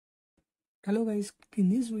Hello guys, in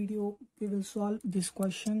this video we will solve this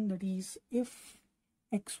question, that is, if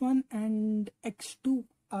x1 and x2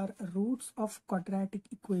 are roots of quadratic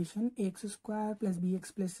equation ax square plus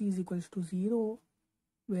bx plus c is equals to 0,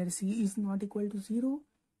 where c is not equal to 0,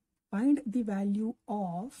 find the value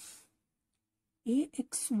of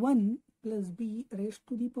ax1 plus b raised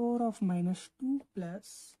to the power of minus 2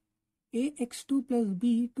 plus ax2 plus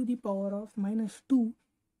b to the power of minus 2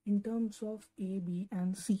 in terms of a, b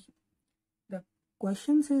and c. The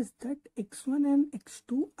question says that x1 and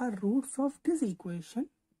x2 are roots of this equation.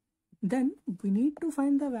 Then we need to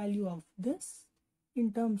find the value of this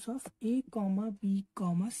in terms of a comma b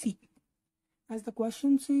comma c. As the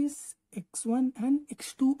question says x1 and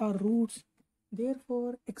x2 are roots,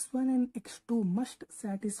 therefore x1 and x2 must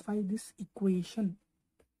satisfy this equation.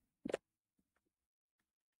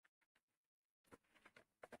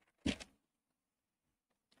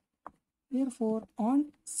 Therefore,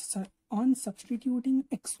 on substituting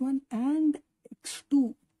x1 and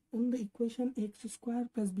x2 in the equation ax square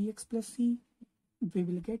plus bx plus c, we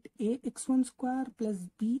will get ax1 square plus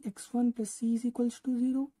bx1 plus c is equals to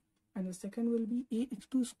 0, and the second will be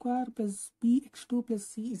ax2 square plus bx2 plus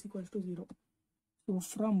c is equals to 0. So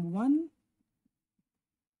from 1,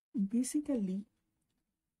 basically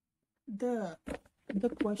the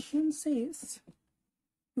question says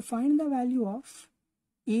to find the value of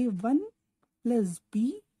a1 plus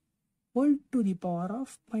b whole to the power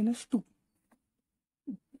of minus 2.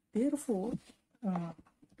 Therefore,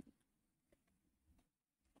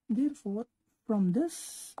 from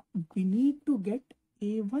this we need to get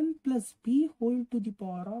a1 plus b whole to the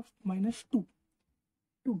power of minus 2.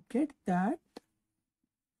 To get that,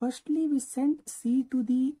 firstly we send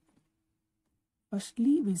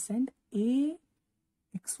a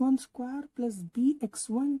x1 square plus b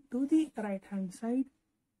x1 to the right hand side.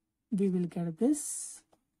 We will get this,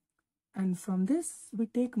 and from this we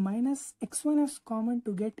take minus x1 as common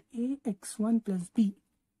to get a x1 plus b.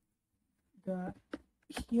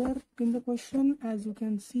 Here in the question, as you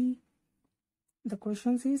can see, the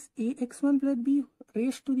question says a x1 plus b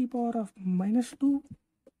raised to the power of minus 2.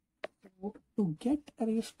 So to get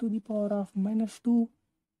raised to the power of minus 2,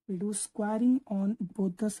 we do squaring on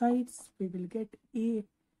both the sides. We will get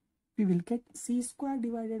c square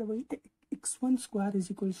divided by x1 square is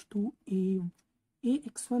equals to a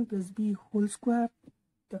x1 plus b whole square.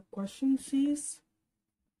 The question says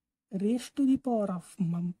raised to the power of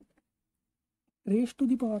minus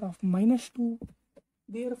 2.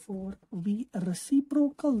 Therefore, we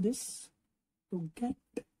reciprocal this to get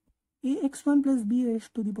ax1 plus b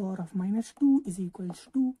raised to the power of minus 2 is equals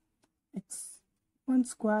to x1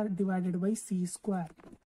 square divided by c square.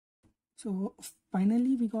 So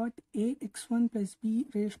finally we got ax1 plus b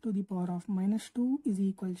raised to the power of minus 2 is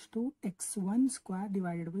equals to x1 square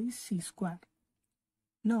divided by c square.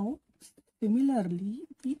 Now similarly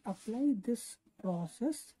we apply this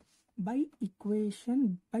process by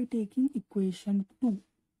taking equation 2.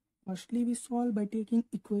 Firstly we solve by taking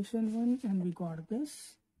equation 1 and we got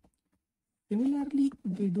this. Similarly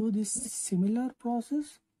we do this similar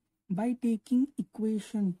process by taking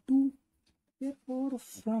equation 2. Therefore,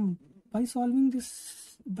 by doing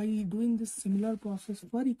this similar process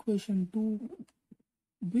for equation 2,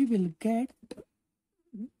 we will get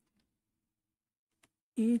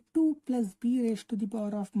a2 plus b raised to the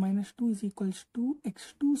power of minus 2 is equals to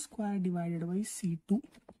x2 square divided by c2.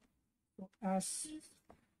 So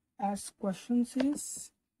as question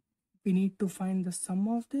says, we need to find the sum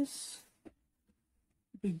of this.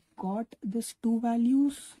 We got this two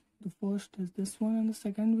values. The first is this one and the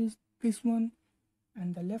second is this one,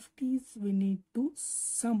 and the left is we need to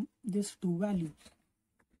sum these two values.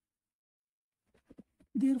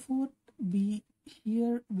 Therefore, we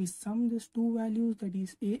sum these two values, that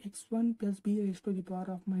is ax1 plus b raised to the power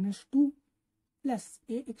of minus 2 plus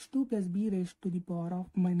ax2 plus b raised to the power of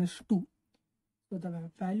minus 2. So the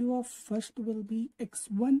value of first will be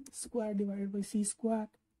x1 square divided by c square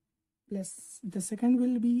plus the second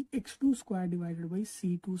will be x2 square divided by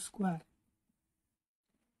c2 square.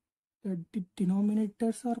 The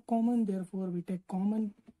denominators are common, therefore we take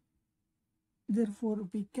common. Therefore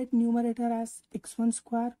we get numerator as x1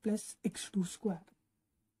 square plus x2 square.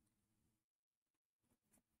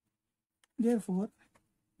 Therefore,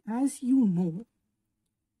 as you know,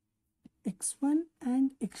 x1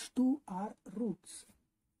 and x2 are roots.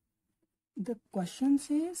 The question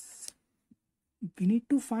says we need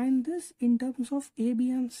to find this in terms of a, b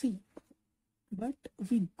and c, but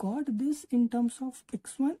we got this in terms of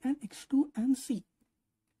x1 and x2 and c.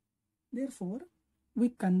 Therefore, we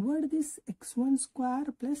convert this x1 square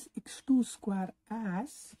plus x2 square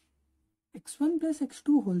as x1 plus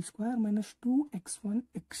x2 whole square minus 2x1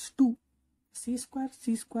 x2 c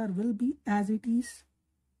square will be as it is.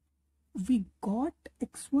 We got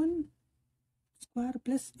x1 square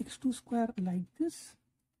plus x2 square like this.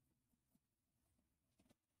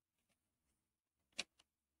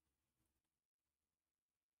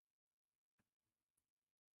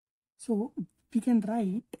 So we can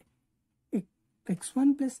write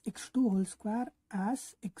x1 plus x2 whole square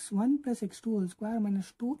as x1 plus x2 whole square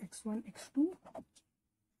minus 2x1 x2.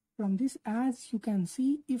 From this, as you can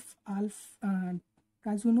see, if alpha,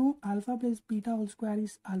 as you know, alpha plus beta whole square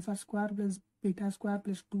is alpha square plus beta square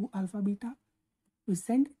plus 2 alpha beta. We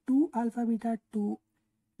send 2 alpha beta to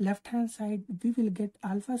left hand side, we will get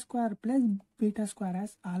alpha square plus beta square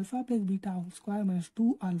as alpha plus beta whole square minus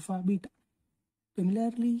 2 alpha beta.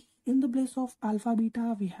 Similarly, in the place of alpha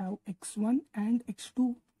beta, we have x1 and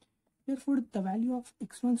x2. Therefore, the value of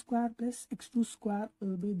x1 square plus x2 square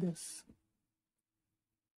will be this.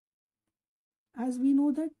 As we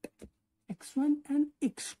know that x1 and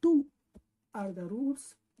x2 are the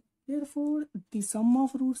roots, therefore the sum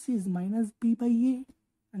of roots is minus b by a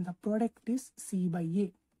and the product is c by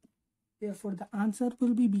a. Therefore, the answer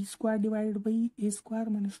will be b square divided by a square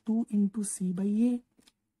minus 2 into c by a,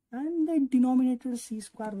 and the denominator c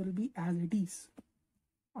square will be as it is.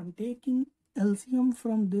 On taking LCM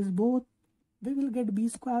from this both, we will get b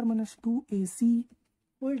square minus 2ac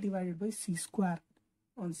whole divided by c square.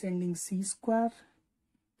 On sending c square,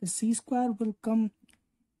 the c square will come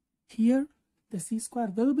here. The c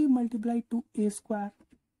square will be multiplied to a square.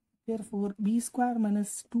 Therefore, b square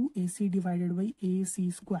minus 2ac divided by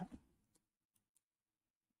ac square.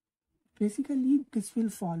 Basically, this will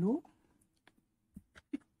follow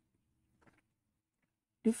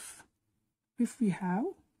if we have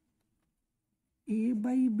a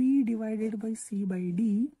by b divided by c by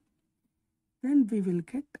d, then we will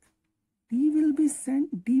get d will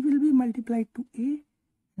be multiplied to a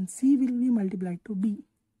and c will be multiplied to b.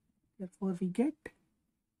 Therefore, we get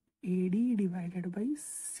AD divided by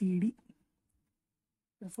CD.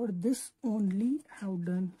 Therefore, this only have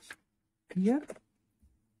done here.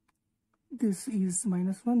 This is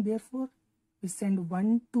minus 1. Therefore, we send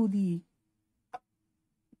 1 to the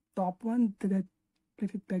top one,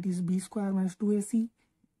 that is b square minus 2ac,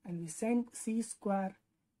 and we send c square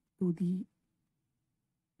to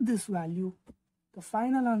this value. The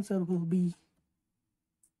final answer will be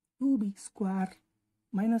 2b square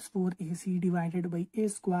minus 4ac divided by a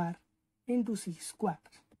square into c square.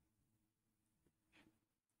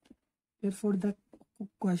 Therefore, the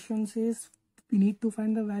question says we need to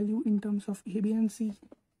find the value in terms of a, b and c.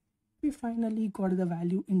 We finally got the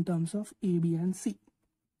value in terms of a, b and c.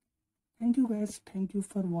 Thank you guys. Thank you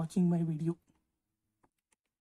for watching my video.